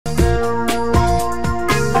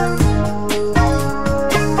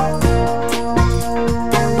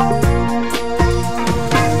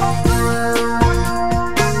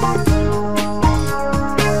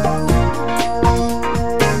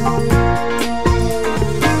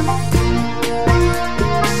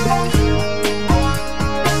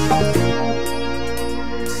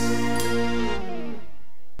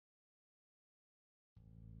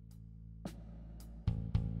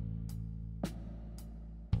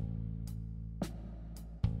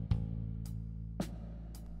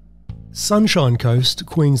Sunshine Coast,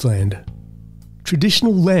 Queensland.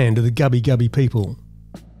 Traditional land of the Gubbi Gubbi people.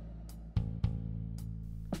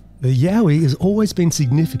 The Yowie has always been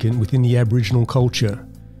significant within the Aboriginal culture.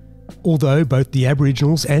 Although both the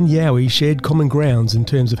Aboriginals and Yowie shared common grounds in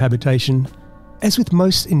terms of habitation, as with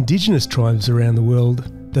most Indigenous tribes around the world,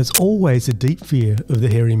 there's always a deep fear of the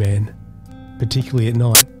hairy man, particularly at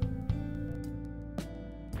night.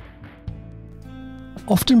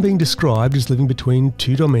 Often being described as living between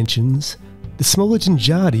two dimensions, the smaller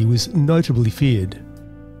Janjadi was notably feared.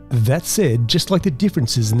 That said, just like the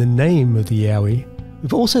differences in the name of the Yowie,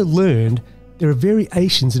 we've also learned there are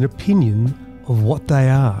variations in opinion of what they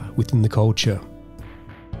are within the culture.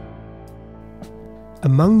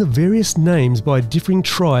 Among the various names by differing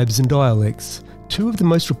tribes and dialects, two of the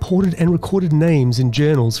most reported and recorded names in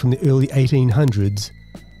journals from the early 1800s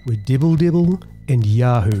were Dibble Dibble and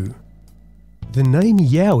Yahoo. The name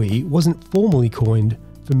Yowie wasn't formally coined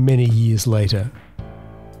for many years later.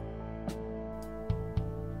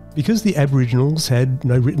 Because the Aboriginals had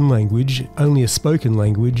no written language, only a spoken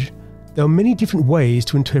language, there were many different ways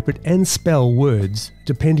to interpret and spell words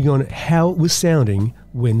depending on how it was sounding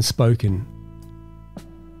when spoken.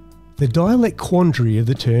 The dialect quandary of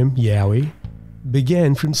the term Yowie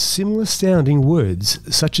began from similar sounding words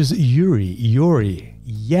such as Yuri, Yori,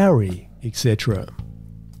 Yowie, etc.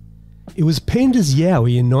 It was penned as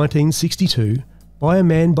Yowie in 1962 by a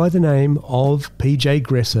man by the name of P.J.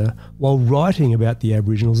 Gresser while writing about the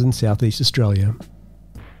Aboriginals in Southeast Australia.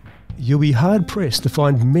 You'll be hard-pressed to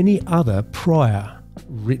find many other prior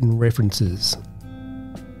written references.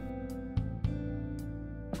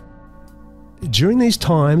 During these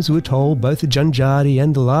times, we were told both the Janjadi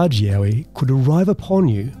and the large Yowie could arrive upon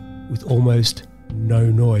you with almost no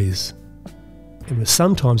noise, and were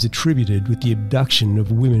sometimes attributed with the abduction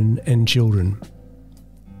of women and children.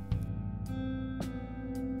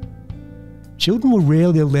 Children were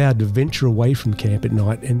rarely allowed to venture away from camp at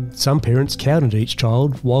night, and some parents counted each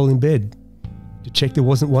child while in bed to check there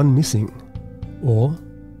wasn't one missing, or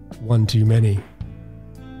one too many.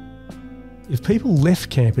 If people left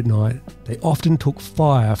camp at night, they often took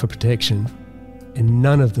fire for protection, and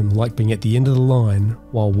none of them liked being at the end of the line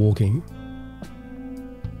while walking.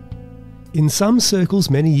 In some circles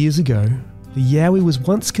many years ago, the Yowie was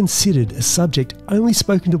once considered a subject only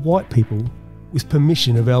spoken to white people with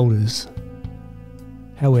permission of elders.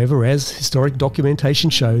 However, as historic documentation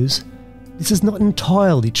shows, this is not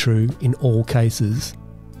entirely true in all cases.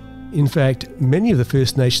 In fact, many of the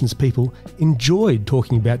First Nations people enjoyed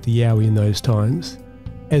talking about the Yowie in those times,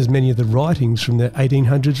 as many of the writings from the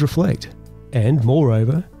 1800s reflect. And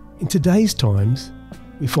moreover, in today's times,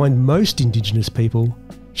 we find most Indigenous people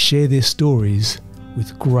share their stories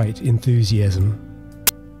with great enthusiasm.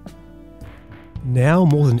 Now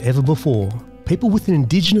more than ever before, people with an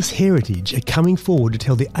Indigenous heritage are coming forward to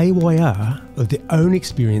tell the AYR of their own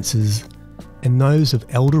experiences and those of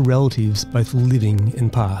elder relatives both living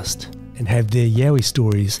and past, and have their Yowie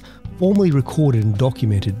stories formally recorded and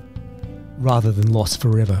documented, rather than lost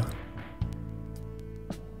forever.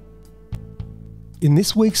 In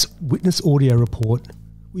this week's Witness Audio Report,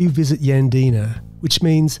 we visit Yandina, which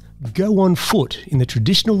means go on foot in the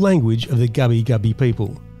traditional language of the Gubbi Gubbi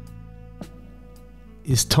people.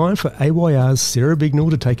 It's time for AYR's Sarah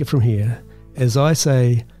Bignell to take it from here, as I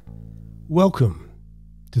say, welcome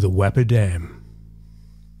to the Wappa Dam.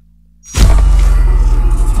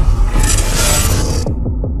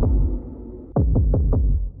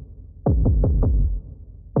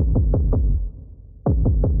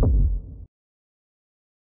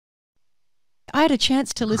 I had a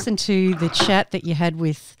chance to listen to the chat that you had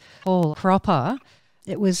with Paul Proper.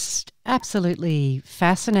 It was absolutely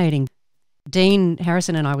fascinating. Dean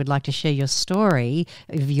Harrison and I would like to share your story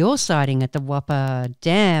of your sighting at the Wappa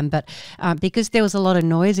Dam, but because there was a lot of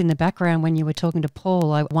noise in the background when you were talking to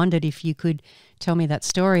Paul, I wondered if you could tell me that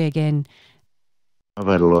story again. I've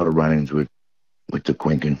had a lot of run-ins with the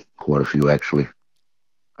Quinkin, quite a few actually.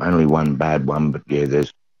 Only one bad one, but yeah,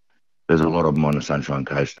 there's a lot of them on the Sunshine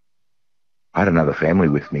Coast. I had another family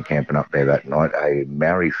with me camping up there that night, a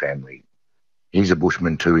Maori family. He's a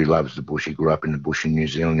bushman too. He loves the bush. He grew up in the bush in New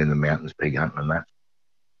Zealand, in the mountains, pig hunting and that.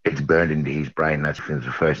 It's burned into his brain. That's the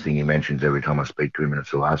first thing he mentions every time I speak to him, and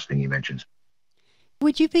it's the last thing he mentions.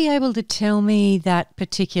 Would you be able to tell me that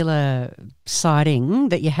particular sighting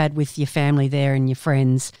that you had with your family there and your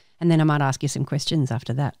friends, and then I might ask you some questions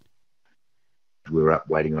after that? We were up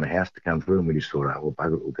waiting on a house to come through, and we just thought, oh, well,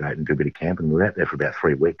 bugger it, we'll go out and do a bit of camping. We were out there for about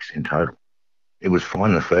 3 weeks in total. It was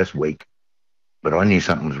fine the first week, but I knew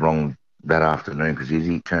something was wrong that afternoon because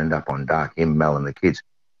he turned up on dark, him, Mel and the kids.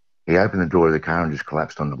 He opened the door of the car and just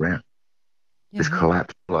collapsed on the ground. just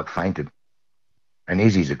collapsed, like fainted. And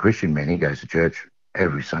Izzy's a Christian man. He goes to church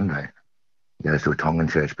every Sunday. He goes to a Tongan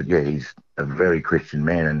church. But, yeah, he's a very Christian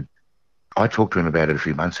man. And I talked to him about it a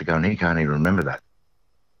few months ago, and he can't even remember that.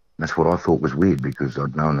 And that's what I thought was weird, because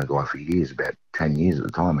I'd known the guy for years, about 10 years at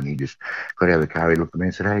the time, and he just got out of the car, he looked at me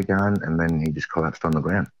and said, "How you going?" And then he just collapsed on the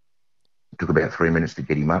ground. It took about 3 minutes to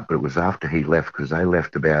get him up, but it was after he left, because they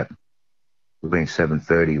left about, it would have been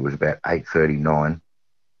 7:30, it was about 8:39,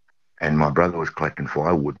 and my brother was collecting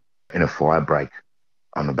firewood in a fire break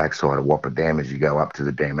on the backside of Wappa Dam as you go up to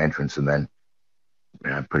the dam entrance, and then,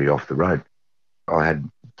 pretty off the road. I had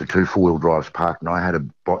the two four-wheel drives parked, and I had a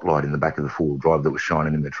spotlight in the back of the four-wheel drive that was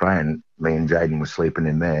shining in the tray, and me and Jaden were sleeping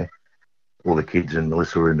in there. All the kids and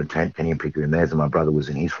Melissa were in the tent, Kenny and Picker in theirs, and my brother was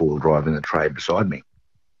in his four-wheel drive in the tray beside me.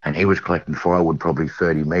 And he was collecting firewood probably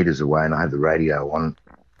 30 metres away, and I had the radio on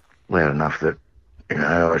loud enough that,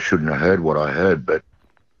 I shouldn't have heard what I heard, but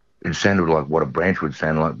it sounded like what a branch would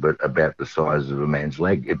sound like, but about the size of a man's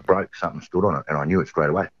leg. It broke, something stood on it, and I knew it straight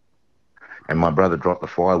away. And my brother dropped the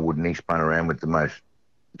firewood, and he spun around with the most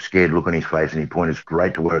scared look on his face, and he pointed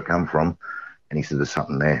straight to where it come from, and he said, "There's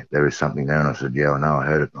something there. There is something there." And I said, "Yeah, I know, I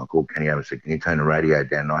heard it." And I called Kenny over and said, "Can you turn the radio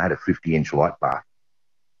down?" And I had a 50-inch light bar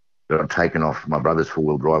that I'd taken off my brother's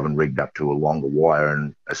four-wheel drive and rigged up to a longer wire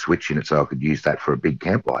and a switch in it so I could use that for a big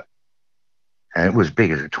camp light. And it was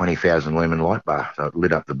big as a 20,000 lumen light bar, so it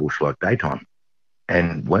lit up the bush like daytime.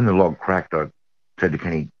 And when the log cracked, I said to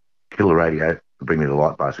Kenny, "Kill the radio, bring me the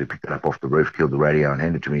light bar." So he picked it up off the roof, killed the radio, and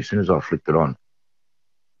handed it to me. As soon as I flicked it on,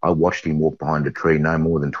 I watched him walk behind a tree no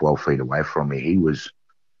more than 12 feet away from me. He was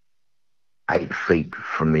 8 feet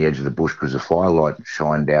from the edge of the bush, because the firelight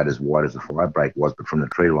shined out as wide as the fire break was, but from the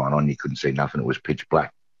tree line on, you couldn't see nothing. It was pitch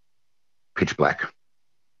black. Pitch black.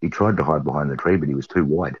 He tried to hide behind the tree, but he was too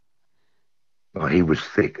wide. He was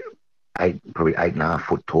thick, probably 8.5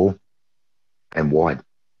 foot tall, and wide.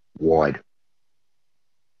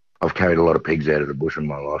 I've carried a lot of pigs out of the bush in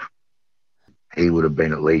my life. He would have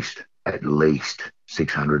been at least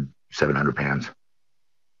 600, 700 pounds.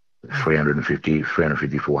 350,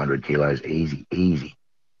 400 kilos, easy.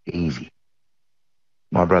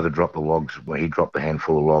 My brother dropped the logs, he dropped the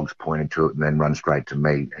handful of logs, pointed to it, and then run straight to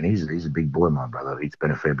me. And he's a big boy, my brother. He's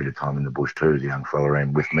spent a fair bit of time in the bush too, as a young fella,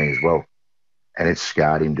 and with me as well. And it's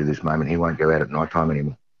scarred him to this moment. He won't go out at night time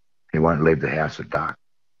anymore. He won't leave the house at dark,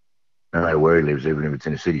 no matter where he lives, even if it's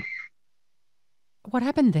in a city. What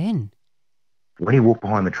happened then? When he walked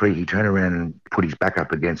behind the tree, he turned around and put his back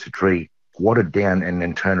up against the tree, squatted down, and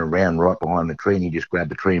then turned around right behind the tree, and he just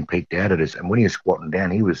grabbed the tree and peeked out at us. And when he was squatting down,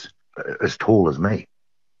 he was as tall as me,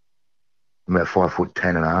 about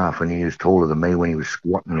 5'10.5", and he was taller than me when he was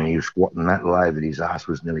squatting, and he was squatting that low that his ass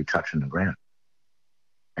was nearly touching the ground.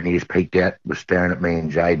 And he just peeked out, was staring at me and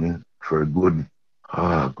Jaden for a good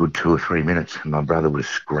 2 or 3 minutes. And my brother was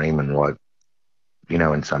screaming like,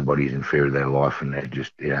 when somebody's in fear of their life and they're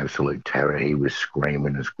just in absolute terror. He was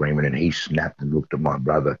screaming, and he snapped and looked at my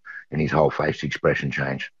brother, and his whole face expression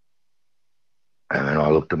changed. And then I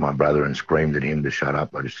looked at my brother and screamed at him to shut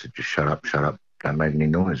up. I just said, "Just shut up, don't make any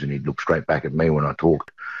noise." And he'd look straight back at me when I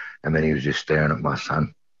talked. And then he was just staring at my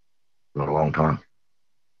son for a long time.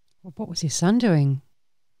 Well, what was your son doing?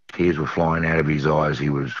 Tears were flying out of his eyes. He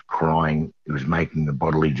was crying. He was making the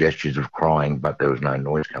bodily gestures of crying, but there was no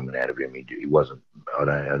noise coming out of him. He wasn't.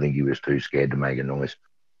 I think he was too scared to make a noise.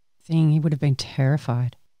 He would have been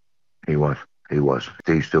terrified. He was.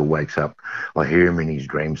 He still wakes up. I hear him in his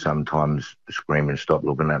dreams sometimes screaming, "Stop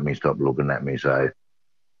looking at me, stop looking at me." So,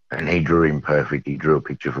 and he drew him perfect. He drew a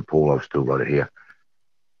picture for Paul. I've still got it here.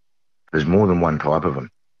 There's more than one type of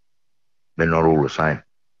them. They're not all the same.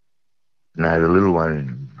 No, the little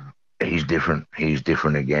one, he's different. He's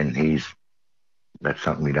different again. That's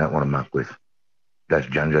something we don't want to muck with. That's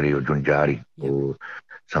Junjari or Junjari, or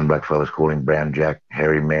some black fellas call him Brown Jack,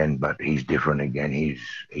 hairy man, but he's different again.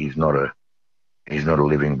 He's not a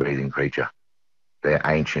living, breathing creature. They're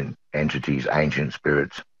ancient entities, ancient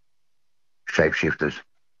spirits, shapeshifters,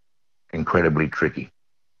 incredibly tricky.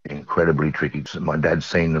 My dad's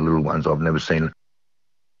seen the little ones. I've never seen.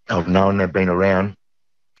 I've known they've been around,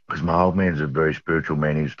 because my old man's a very spiritual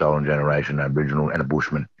man. He's stolen generation, Aboriginal, and a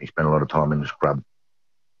bushman. He spent a lot of time in the scrub.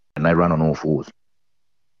 And they run on all fours.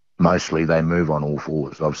 Mostly they move on all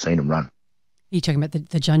fours. I've seen them run. Are you talking about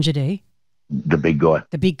the Junjadi? The big guy.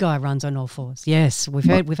 The big guy runs on all fours. Yes, we've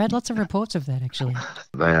had lots of reports of that, actually.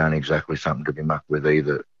 They aren't exactly something to be mucked with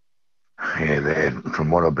either. Yeah,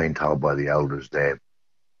 from what I've been told by the elders, they're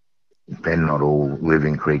not all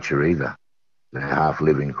living creature either. They're half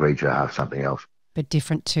living creature, half something else. But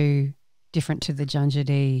different to the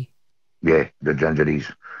Junjadi. Yeah, the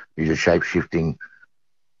Junjadi's. He's a shape-shifting.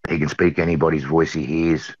 He can speak anybody's voice he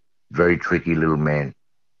hears. Very tricky little man.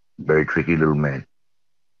 Very tricky little man.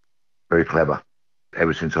 Very clever.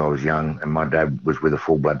 Ever since I was young, and my dad was with a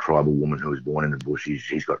full-blood tribal woman who was born in the bush.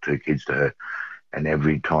 He's got 2 kids to her. And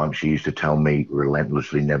every time she used to tell me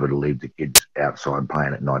relentlessly never to leave the kids outside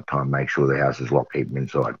playing at night time, make sure the house is locked, keep them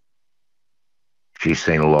inside. She's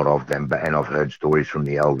seen a lot of them, and I've heard stories from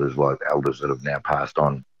the elders, like elders that have now passed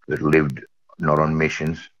on, that lived not on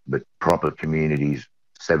missions, but proper communities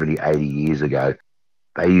 70, 80 years ago.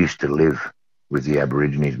 They used to live with the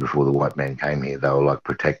Aborigines before the white man came here. They were like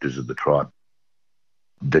protectors of the tribe,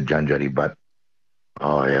 the Junjati. But,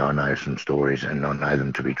 oh yeah, I know some stories, and I know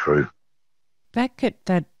them to be true. Back at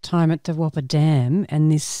that time at the Wappa Dam,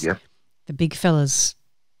 and this, Yep. the big fella's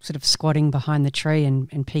sort of squatting behind the tree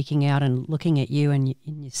and peeking out and looking at you and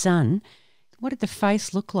your son, what did the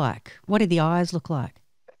face look like? What did the eyes look like?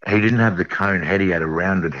 He didn't have the cone head. He had a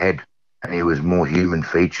rounded head, and he was more human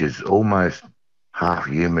features, almost half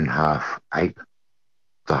human, half ape.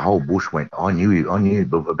 The whole bush went. I knew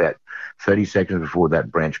about 30 seconds before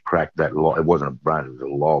that branch cracked. That log, it wasn't a branch, it was a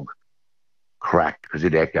log, cracked because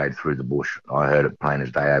it echoed through the bush. I heard it plain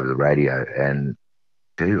as day over the radio, and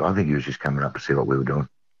dude, I think he was just coming up to see what we were doing.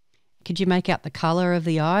 Could you make out the colour of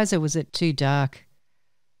the eyes, or was it too dark?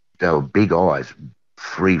 They were big eyes,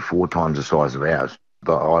 3-4 times the size of ours.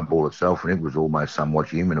 The eyeball itself, and it was almost somewhat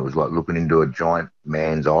human. It was like looking into a giant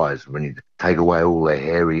man's eyes. When you take away all the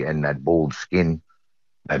hairy and that bald skin,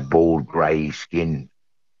 that bald grey skin.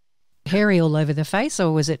 Hairy all over the face,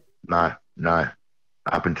 or was it? No,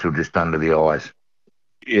 up until just under the eyes.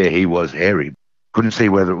 Yeah, he was hairy. Couldn't see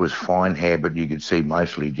whether it was fine hair, but you could see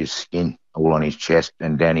mostly just skin all on his chest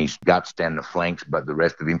and down his guts, down the flanks, but the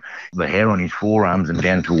rest of him, the hair on his forearms and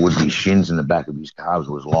down towards his shins and the back of his calves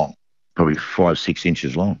was long, probably 5-6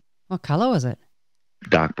 inches long. What colour was it?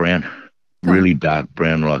 Dark brown, really dark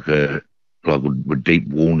brown, like a deep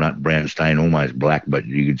walnut brown stain, almost black, but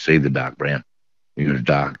you could see the dark brown. It was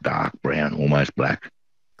dark brown, almost black.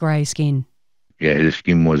 Grey skin. Yeah, the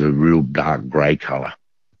skin was a real dark grey colour.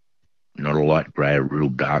 Not a light grey, a real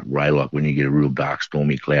dark grey, like when you get a real dark,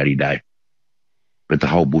 stormy, cloudy day. But the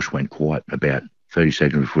whole bush went quiet about 30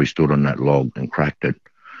 seconds before he stood on that log and cracked it.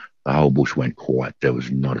 The whole bush went quiet. There was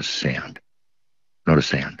not a sound. Not a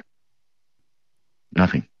sound.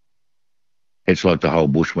 Nothing. It's like the whole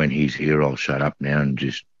bush went, he's here, I'll shut up now and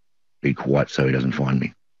just be quiet so he doesn't find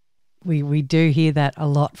me. We do hear that a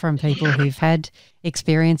lot from people who've had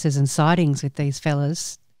experiences and sightings with these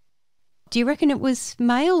fellas. Do you reckon it was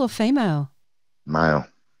male or female? Male.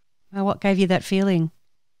 Oh, what gave you that feeling?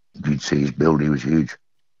 You'd see his build, he was huge.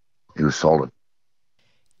 He was solid.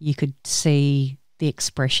 You could see the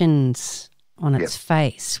expressions on its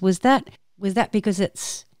face. Was that because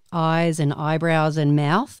its eyes and eyebrows and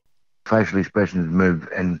mouth? Facial expressions move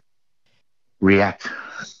and react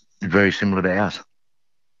very similar to ours.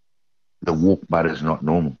 The walk butt is not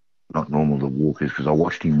normal. Not normal, the walk is, because I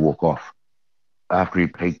watched him walk off. After he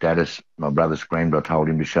peeked at us, my brother screamed, I told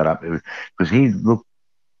him to shut up. Because he looked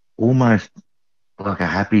almost like a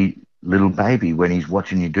happy little baby when he's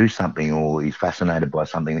watching you do something or he's fascinated by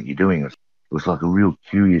something that you're doing. It was like a real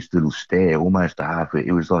curious little stare, almost a half.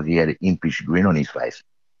 It was like he had an impish grin on his face.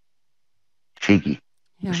 Cheeky,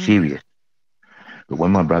 mischievous. But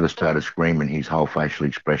when my brother started screaming, his whole facial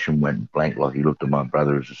expression went blank, like he looked at my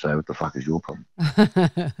brother as to say, what the fuck is your problem?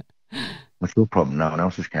 What's your problem? No one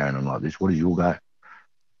else is carrying on like this. What is your go?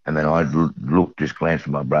 And then I looked, just glanced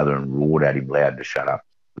at my brother and roared at him loud to shut up,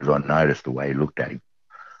 because I noticed the way he looked at him.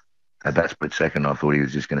 At that split second, I thought he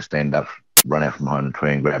was just going to stand up, run out from behind the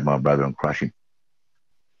tree and grab my brother and crush him.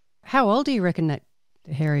 How old do you reckon that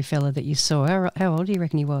hairy fella that you saw, how old do you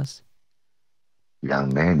reckon he was?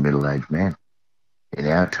 Young man, middle-aged man. In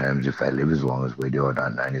our terms, if they live as long as we do, I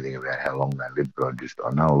don't know anything about how long they live, but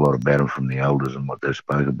I know a lot about them from the elders and what they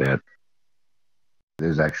spoke about.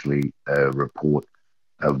 There's actually a report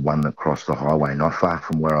of one that crossed the highway, not far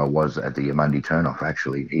from where I was at the Yamundi turnoff,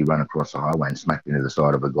 actually. He ran across the highway and smacked into the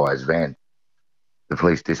side of a guy's van. The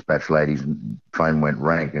police dispatch lady's phone went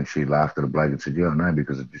rank and she laughed at a bloke and said, yeah, I know,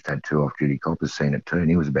 because I just had 2 off-duty coppers seen it too, and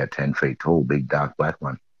he was about 10 feet tall, big, dark, black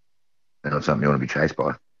one. They're not something you want to be chased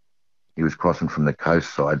by. He was crossing from the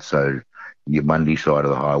coast side, so Yamundi side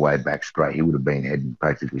of the highway back straight. He would have been heading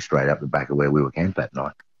practically straight up the back of where we were camped that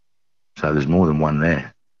night. So there's more than one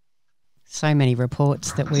there. So many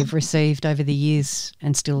reports that we've received over the years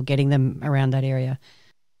and still getting them around that area.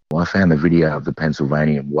 Well, I found the video of the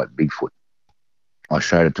Pennsylvania white Bigfoot. I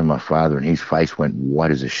showed it to my father and his face went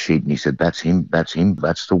white as a sheet, and he said, that's him,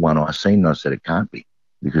 that's the one I seen. And I said, it can't be,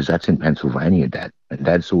 because that's in Pennsylvania, Dad. And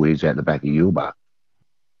Dad saw his out the back of Yowiehunters.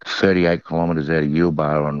 38 kilometres out of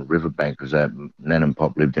Yilbar on the riverbank, because Nan and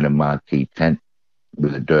Pop lived in a marquee tent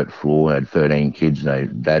with a dirt floor, had 13 kids.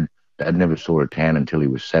 Dad never saw a town until he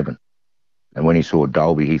was 7. And when he saw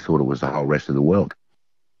Dolby, he thought it was the whole rest of the world.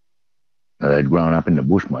 They'd grown up in the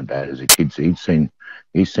bush, my dad, as a kid, so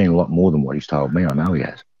he's seen a lot more than what he's told me. I know he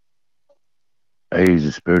has. He's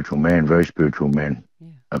a spiritual man, very spiritual man,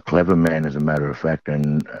 a clever man, as a matter of fact,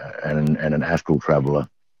 and an astral traveller.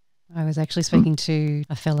 I was actually speaking to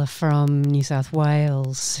a fella from New South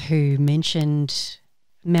Wales who mentioned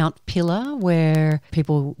Mount Pillar, where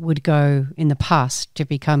people would go in the past to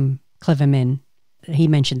become clever men. He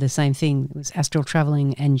mentioned the same thing. It was astral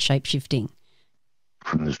travelling and shape-shifting.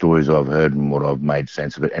 From the stories I've heard and what I've made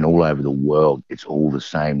sense of it, and all over the world, it's all the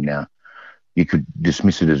same now. You could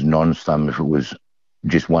dismiss it as non-thumb if it was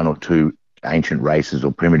just one or two ancient races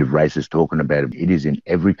or primitive races talking about it. It is in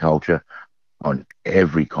every culture, on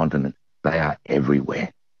every continent. They are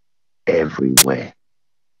everywhere. Everywhere.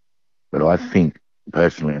 But I think,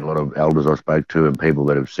 personally, a lot of elders I spoke to and people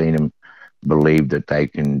that have seen them believe that they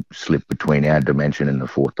can slip between our dimension and the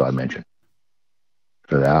fourth dimension.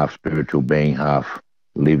 So they're half spiritual being, half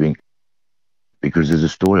living. Because there's a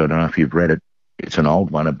story, I don't know if you've read it, it's an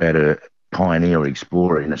old one about a pioneer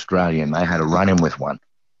explorer in Australia, and they had a run-in with one.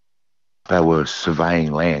 They were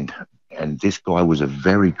surveying land, and this guy was a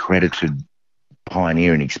very credited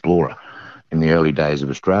pioneer and explorer in the early days of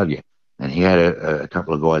Australia. And he had a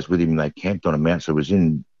couple of guys with him, and they camped on a mountain. So it was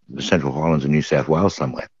in the Central Highlands of New South Wales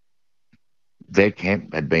somewhere. Their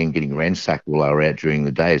camp had been getting ransacked while they were out during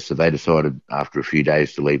the day, so they decided after a few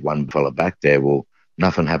days to leave one fella back there. Well,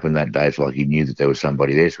 nothing happened that day. It's like he knew that there was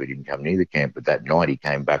somebody there, so he didn't come near the camp. But that night he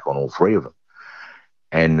came back on all 3 of them.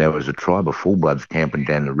 And there was a tribe of full-bloods camping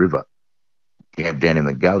down the river, camped down in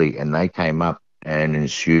the gully, and they came up and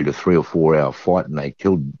ensued a 3 or 4 hour fight, and they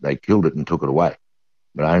killed it and took it away.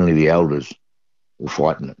 But only the elders were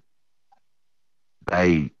fighting it.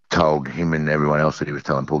 They told him and everyone else that he was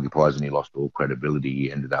telling porcupines, and he lost all credibility.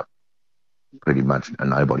 He ended up pretty much a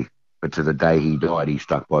nobody. But to the day he died, he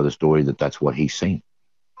stuck by the story that that's what he's seen.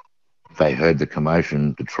 They heard the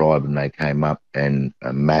commotion, the tribe, and they came up, and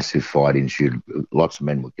a massive fight ensued. Lots of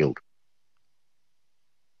men were killed.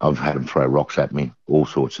 I've had them throw rocks at me, all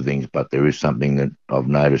sorts of things, but there is something that I've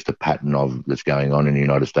noticed, a pattern of that's going on in the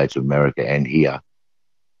United States of America and here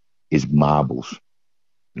is marbles.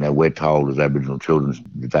 Now, we're told as Aboriginal children,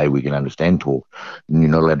 the day we can understand talk, and you're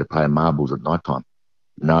not allowed to play marbles at night time.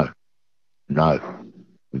 No,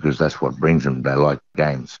 because that's what brings them. They like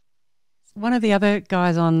games. One of the other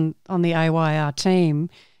guys on the AYR team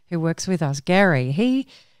who works with us, Gary, he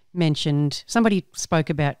mentioned, somebody spoke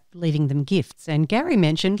about leaving them gifts, and Gary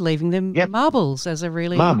mentioned leaving them marbles as a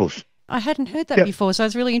really... Marbles. I hadn't heard that before, so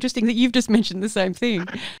it's really interesting that you've just mentioned the same thing.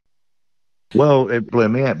 Well, it blew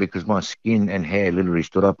me out because my skin and hair literally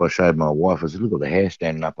stood up. I showed my wife. I said, look at the hair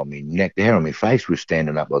standing up on my neck. The hair on my face was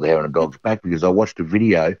standing up like the hair on a dog's back, because I watched a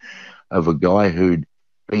video of a guy who'd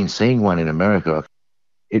been seeing one in America.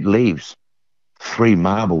 It leaves 3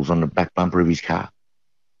 marbles on the back bumper of his car.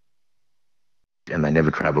 And they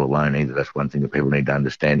never travel alone either. That's one thing that people need to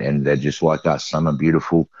understand. And they're just like us. Some are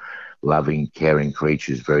beautiful, loving, caring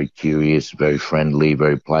creatures, very curious, very friendly,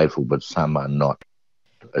 very playful, but some are not.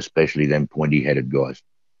 Especially them pointy-headed guys.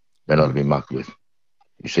 They're not to be mucked with.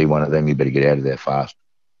 You see one of them, you better get out of there fast.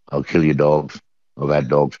 I'll kill your dogs. I've had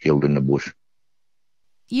dogs killed in the bush.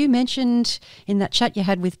 You mentioned in that chat you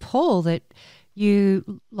had with Paul that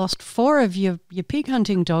you lost 4 of your pig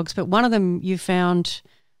hunting dogs, but one of them you found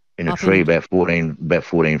in a tree about 14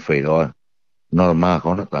 feet high. Not a mark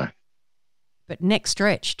on it though. But neck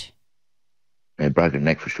stretched. Yeah, broken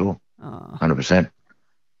neck for sure. Oh. 100%.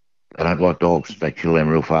 They don't like dogs. They kill them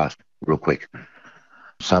real fast, real quick.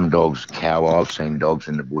 Some dogs cower. I've seen dogs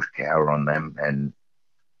in the bush cower on them, and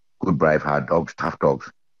good, brave, hard dogs, tough dogs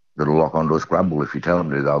that'll lock onto a scrubble if you tell them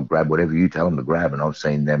to. They'll grab whatever you tell them to grab, and I've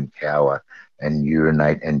seen them cower and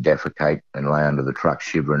urinate and defecate and lay under the truck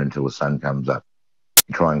shivering until the sun comes up.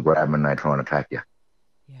 You try and grab them and they try and attack you.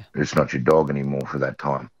 Yeah. It's not your dog anymore for that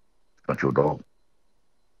time. It's not your dog.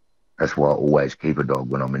 That's why I always keep a dog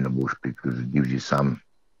when I'm in the bush, because it gives you some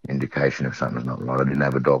indication if something's not right. I didn't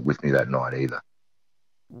have a dog with me that night either.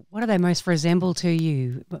 What do they most resemble to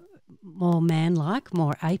you? More man-like,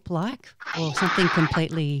 more ape-like, or something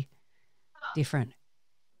completely different?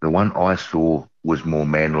 The one I saw was more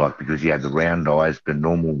man-like because he had the round eyes, the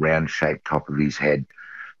normal round-shaped top of his head,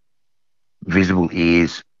 visible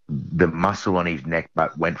ears, the muscle on his neck,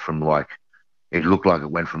 but went from it looked like it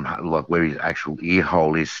went from like where his actual ear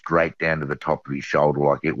hole is straight down to the top of his shoulder.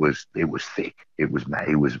 Like it was thick. He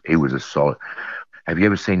was a solid. Have you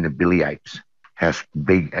ever seen the billy apes? how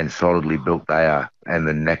big and solidly built they are. And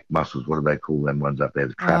the neck muscles, what do they call them ones up there?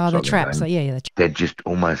 The traps. Oh, the traps. Yeah. They're just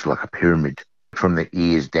almost like a pyramid. From the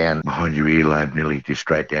ears down behind your earlobe, nearly just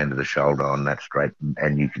straight down to the shoulder on that straight,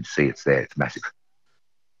 and you can see it's there. It's massive.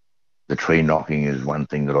 The tree knocking is one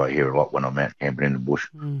thing that I hear a lot when I'm out camping in the bush,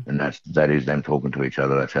 and that is them talking to each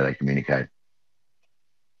other. That's how they communicate.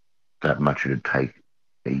 That much it'd take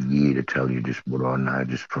a year to tell you just what I know,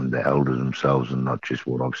 just from the elders themselves, and not just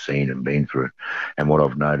what I've seen and been through. And what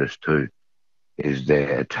I've noticed too is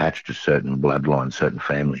they're attached to certain bloodlines, certain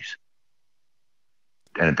families.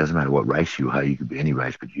 And it doesn't matter what race you are, you could be any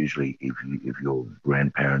race, but usually if your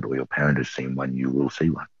grandparent or your parent has seen one, you will see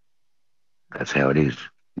one. That's how it is.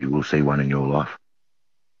 You will see one in your life.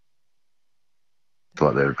 It's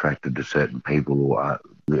like they're attracted to certain people,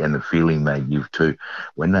 and the feeling they give too.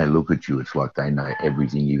 When they look at you, it's like they know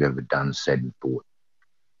everything you've ever done, said and thought.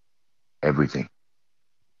 Everything.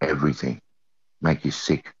 Everything. Make you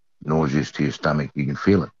sick, nauseous to your stomach. You can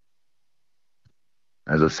feel it.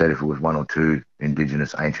 As I said, if it was one or two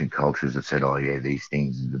Indigenous ancient cultures that said, oh yeah, these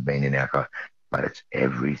things have been in our culture, but it's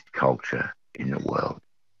every culture in the world.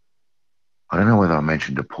 I don't know whether I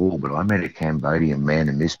mentioned to Paul, but I met a Cambodian man,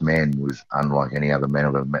 and this man was unlike any other man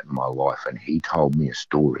I've ever met in my life, and he told me a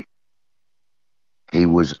story. He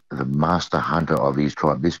was the master hunter of his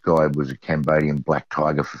tribe. This guy was a Cambodian black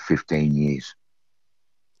tiger for 15 years.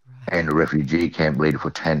 And a refugee camp leader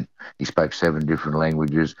for 10. He spoke 7 different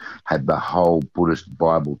languages, had the whole Buddhist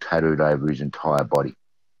Bible tattooed over his entire body.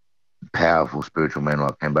 Powerful spiritual man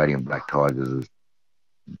like Cambodian black tigers,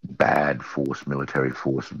 bad force, military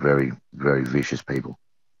force, very, very vicious people.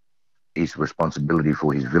 His responsibility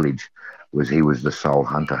for his village was he was the sole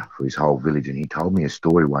hunter for his whole village. And he told me a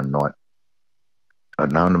story one night.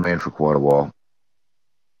 I'd known the man for quite a while.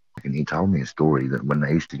 And he told me a story that when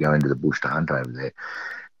they used to go into the bush to hunt over there,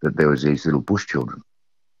 that there was these little bush children,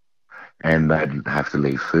 and they'd have to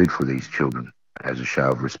leave food for these children as a show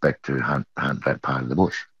of respect to hunt that part of the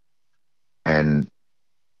bush. And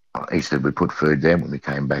he said we put food there. When we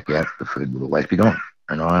came back out, the food would always be gone.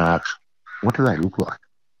 And I asked, what do they look like?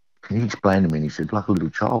 Can you explain to me? And he said, like a little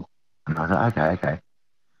child. And I said, okay.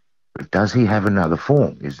 But does he have another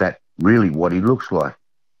form? Is that really what he looks like?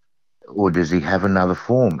 Or does he have another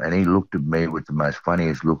form? And he looked at me with the most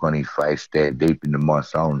funniest look on his face, stared deep into my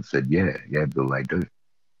soul and said, yeah, Bill, they do.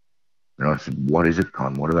 And I said, what is it,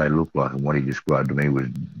 Con? What do they look like? And what he described to me was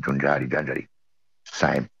Junjadi.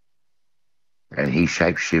 Same. And he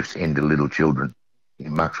shapeshifts into little children. He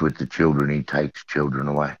mucks with the children. He takes children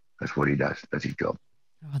away. That's what he does. That's his job.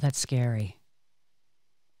 Oh, that's scary.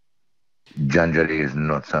 Junjadi is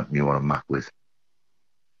not something you want to muck with.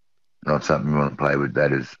 Not something you want to play with.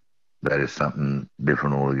 That is something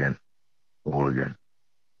different all again.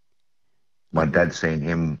 My dad seen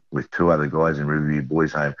him with 2 other guys in Riverview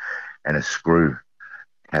Boys Home, and a screw,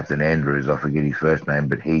 Captain Andrews, I forget his first name,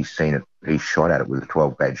 but he's seen it. He shot at it with a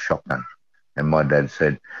 12-gauge shotgun. And my dad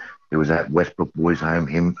said it was at Westbrook Boys Home,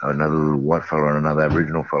 him, another little white fella and another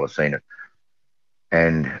Aboriginal fella seen it.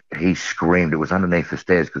 And he screamed. It was underneath the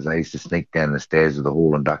stairs because they used to sneak down the stairs of the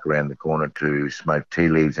hall and duck around the corner to smoke tea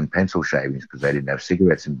leaves and pencil shavings because they didn't have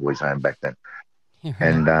cigarettes in Boys Home back then. Yeah.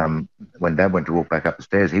 And when Dad went to walk back up the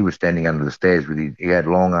stairs, he was standing under the stairs with he had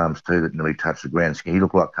long arms too that nearly touched the ground. He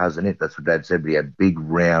looked like Cousin It. That's what Dad said. But he had big,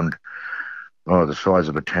 round, the size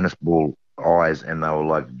of a tennis ball eyes, and they were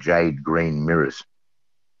like jade green mirrors.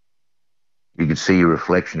 You could see your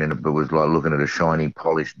reflection in it, but it was like looking at a shiny,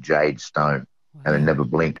 polished jade stone. Wow. And it never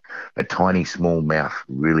blinked. A tiny, small mouth,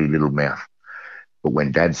 really little mouth. But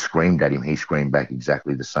when Dad screamed at him, he screamed back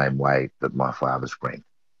exactly the same way that my father screamed.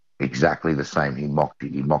 Exactly the same. He mocked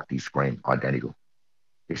his scream, identical.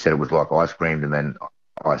 He said it was like I screamed and then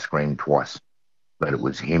I screamed twice. But it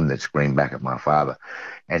was him that screamed back at my father.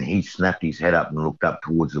 And he snapped his head up and looked up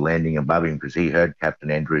towards the landing above him because he heard Captain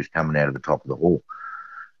Andrews coming out of the top of the hall.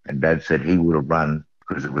 And Dad said he would have run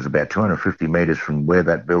because it was about 250 metres from where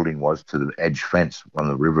that building was to the edge fence on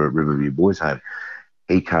the Riverview Boys Home.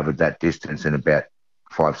 He covered that distance in about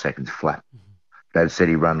 5 seconds flat. Dad said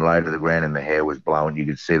he ran low to the ground and the hair was blowing. You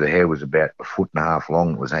could see the hair was about 1.5 feet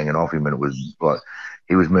long. It was hanging off him, and it was like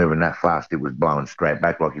he was moving that fast. It was blowing straight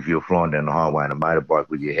back, like if you were flying down the highway on a motorbike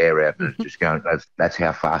with your hair out and it's just going. That's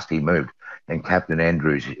how fast he moved. And Captain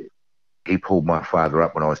Andrews, he pulled my father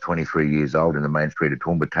up when I was 23 years old in the main street of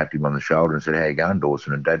Toowoomba, tapped him on the shoulder and said, how you going,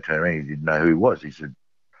 Dawson? And Dad turned around. He didn't know who he was. He said,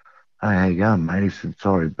 hey, how you going, mate? He said,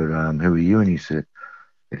 sorry, but who are you? And he said,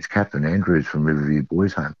 it's Captain Andrews from Riverview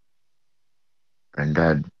Boys Home. And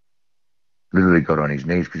Dad literally got on his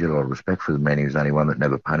knees because he had a lot of respect for the man. He was the only one that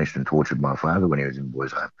never punished and tortured my father when he was in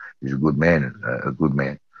Boys Home. He was a good man, a good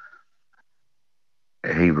man.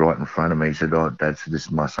 he right in front of me, he said, "Oh, Dad, this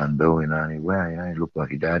is my son Bill." And he, wow, he looked like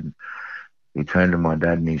your dad. And he turned to my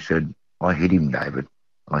dad and he said, "I hit him, David.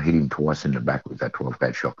 I hit him twice in the back with that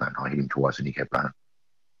 12-gauge shotgun. I hit him twice and he kept running.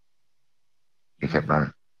 He kept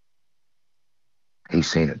running. He's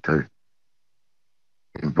seen it too.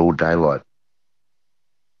 In broad daylight."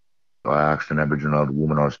 I asked an Aboriginal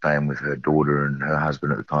woman I was staying with, her daughter and her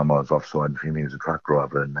husband at the time. I was offside with him. He was a truck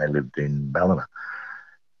driver and they lived in Ballina.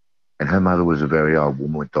 And her mother was a very old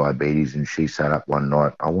woman with diabetes, and she sat up one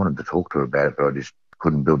night. I wanted to talk to her about it, but I just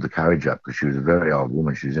couldn't build the courage up because she was a very old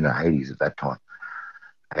woman. She was in her 80s at that time,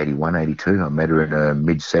 81, 82. I met her in her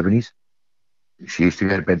mid-70s. She used to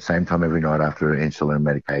go to bed same time every night after her insulin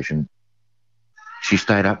medication. She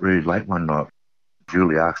stayed up really late one night.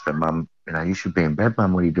 Julie asked her mum, "You should be in bed,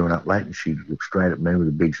 Mum. What are you doing up late?" And she looked straight at me with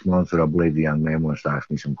a big smile and said, "I believe the young man wants to ask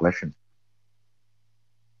me some questions."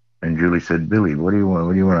 And Julie said, "Billy, what do you want?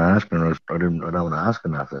 What do you want to ask her?" And I don't want to ask her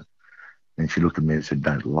nothing. And she looked at me and said,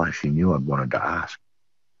 "Don't lie." She knew I'd wanted to ask.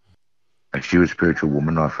 And she was a spiritual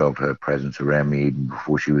woman. I felt her presence around me even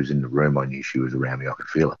before she was in the room. I knew she was around me. I could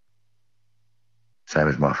feel it. Same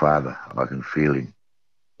as my father. I can feel him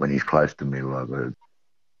when he's close to me.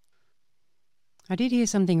 I did hear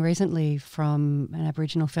something recently from an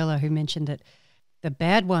Aboriginal fellow who mentioned that the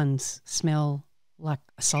bad ones smell like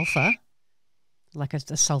sulphur, like a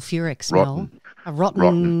sulfuric smell,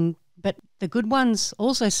 rotten. But the good ones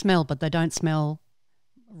also smell, but they don't smell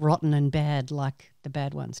rotten and bad like the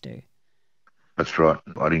bad ones do. That's right.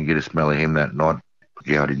 I didn't get a smell of him that night.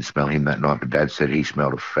 Yeah, I didn't smell him that night, but Dad said he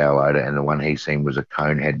smelled a foul odour, and the one he seen was a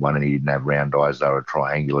cone-head one, and he didn't have round eyes. They were a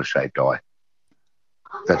triangular-shaped eye.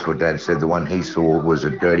 That's what Dad said. The one he saw was a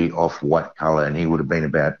dirty off-white colour, and he would have been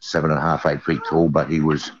about 7.5, 8 feet tall, but he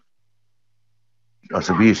was... I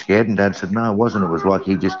said, "Were you scared?" And Dad said, "No, I wasn't. It was like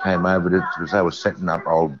he just came over to, because they were setting up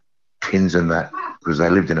old tins and that, because they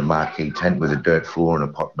lived in a marquee tent with a dirt floor and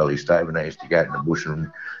a potbelly stove, and they used to go out in the bush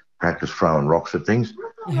and practice throwing rocks at things."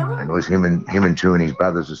 Yeah, right. And it was him and two and his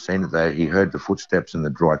brothers had seen it there. He heard the footsteps in the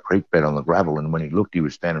dry creek bed on the gravel, and when he looked, he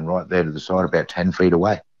was standing right there to the side, about 10 feet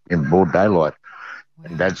away in broad daylight. Wow.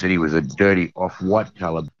 And Dad said he was a dirty off-white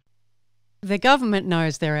colour. The government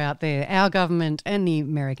knows they're out there. Our government and the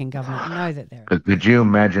American government know that they're out there. Could you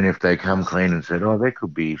imagine if they come clean and said, "Oh, there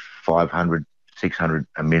could be 500, 600,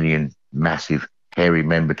 a million massive, hairy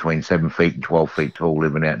men between 7 feet and 12 feet tall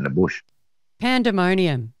living out in the bush"?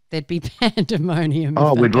 Pandemonium. There'd be pandemonium.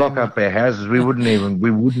 Oh, we'd lock up our houses. We wouldn't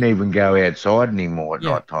even go outside anymore at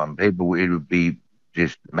night time. It would be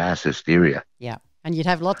just mass hysteria. Yeah. And you'd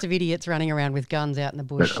have lots of idiots running around with guns out in the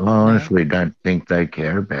bush. But I honestly don't think they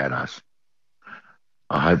care about us.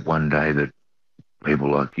 I hope one day that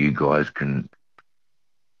people like you guys can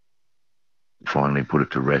finally put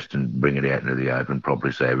it to rest and bring it out into the open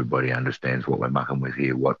properly, so everybody understands what we're mucking with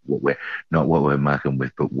here, what we're not what we're mucking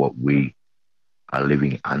with, but what we are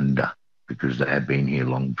living under, because they have been here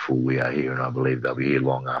long before we are here, and I believe they'll be here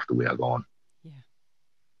long after we are gone. Yeah.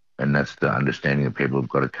 And that's the understanding that people have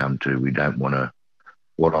got to come to. We don't want to...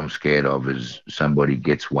 What I'm scared of is somebody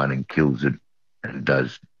gets one and kills it and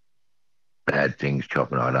does bad things,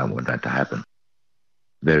 chopping. I don't want that to happen.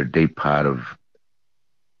 They're a deep part of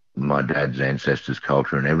my dad's ancestors'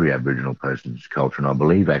 culture and every Aboriginal person's culture, and I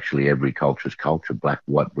believe actually every culture's culture, black,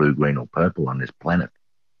 white, blue, green or purple on this planet.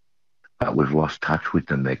 But we've lost touch with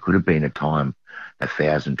them. There could have been a time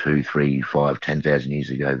 1,000, 2, 3, 5, 10,000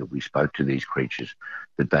 years ago that we spoke to these creatures,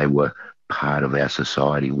 that they were part of our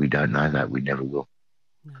society. We don't know that. We never will.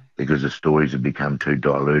 No. Because the stories have become too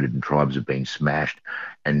diluted and tribes have been smashed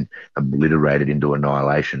and obliterated into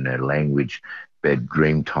annihilation. Their language, their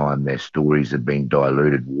dream time, their stories have been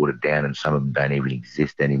diluted, watered down, and some of them don't even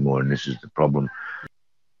exist anymore. And this is the problem.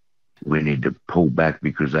 We need to pull back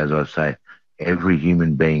because, as I say, every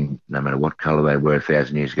human being, no matter what colour they were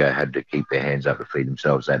 1,000 years ago, had to keep their hands up to feed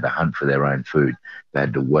themselves. They had to hunt for their own food. They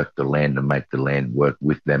had to work the land and make the land work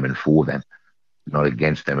with them and for them, not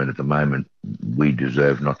against them. And at the moment, we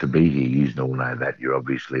deserve not to be here. You all know that. You're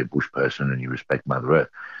obviously a bush person and you respect Mother Earth.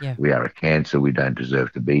 Yeah. We are a cancer. We don't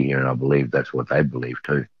deserve to be here. And I believe that's what they believe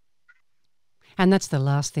too. And that's the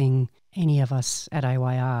last thing any of us at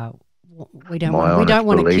AYR, we don't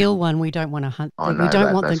want to kill one. We don't want to hunt them. We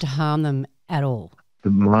don't want them to harm them at all.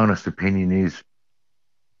 My honest opinion is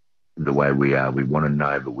the way we are. We want to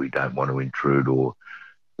know, but we don't want to intrude, or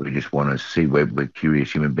we just want to see. We're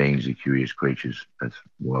curious. Human beings are curious creatures. That's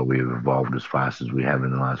why we've evolved as fast as we have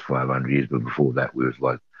in the last 500 years. But before that, we was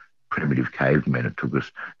like primitive cavemen. It took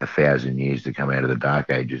us 1,000 years to come out of the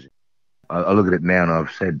dark ages. I look at it now, and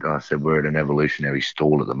I said we're at an evolutionary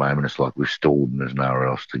stall at the moment. It's like we've stalled and there's nowhere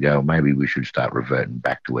else to go. Maybe we should start reverting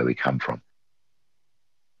back to where we come from.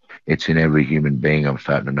 It's in every human being. I'm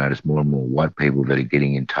starting to notice more and more white people that are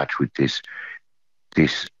getting in touch with this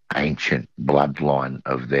ancient bloodline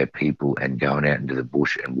of their people and going out into the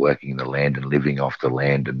bush and working the land and living off the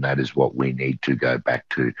land. And that is what we need to go back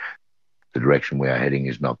to. The direction we are heading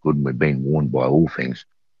is not good, and we've been warned by all things,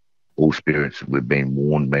 all spirits. We've been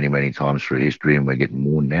warned many, many times through history, and we're getting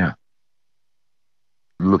warned now.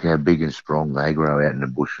 Look how big and strong they grow out in the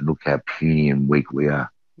bush, and look how puny and weak we are.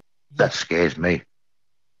 That scares me.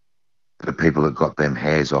 The people that got them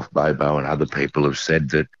hairs off Bobo and other people have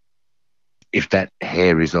said that if that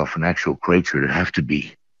hair is off an actual creature, it'd have to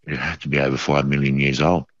be over 5 million years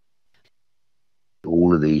old.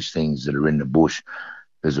 All of these things that are in the bush,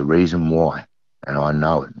 there's a reason why, and I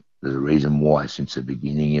know it. There's a reason why since the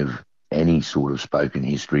beginning of any sort of spoken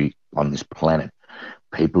history on this planet,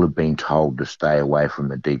 people have been told to stay away from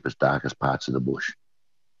the deepest, darkest parts of the bush,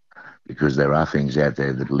 because there are things out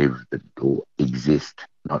there that live, that or exist,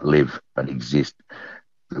 not live, but exist,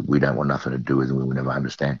 that we don't want nothing to do with and we will never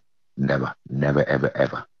understand. Never, never, ever,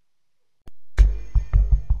 ever.